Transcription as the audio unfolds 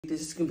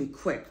This is gonna be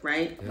quick,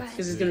 right? Right.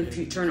 Because it's gonna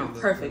turn out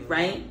perfect,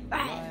 right?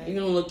 Right. You're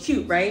gonna look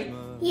cute, right?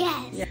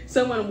 Yes. Yeah.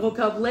 Someone woke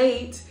up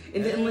late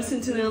and didn't listen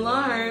to the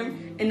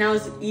alarm and now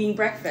is eating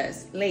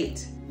breakfast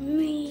late.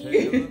 Me.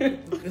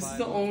 This is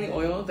the only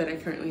oil that I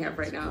currently have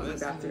right now in the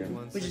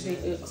bathroom. We just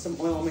need some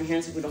oil on my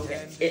hands so we don't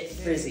get it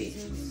frizzy.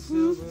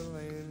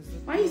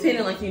 Why are you saying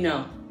it like you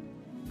know?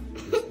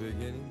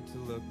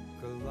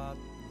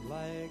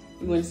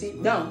 You want to see?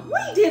 No.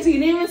 What are you dancing? You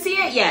didn't even see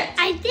it yet.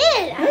 I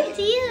did. I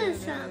see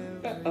some.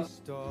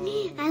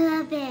 I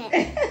love it.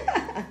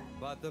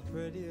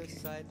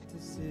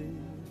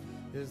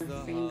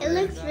 It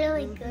looks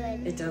really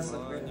good. It does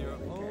look really, really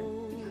good.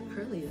 Look how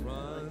curly it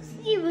looks.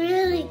 You're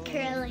really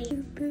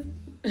curly.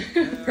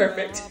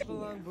 Perfect.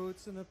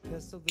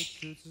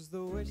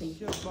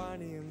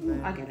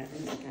 I'll get it.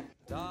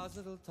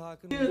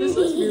 Dude, this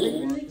looks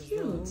really, really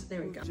cute.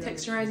 There we go.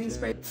 Texturizing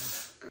spray.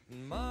 This,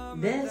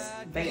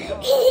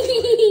 bam.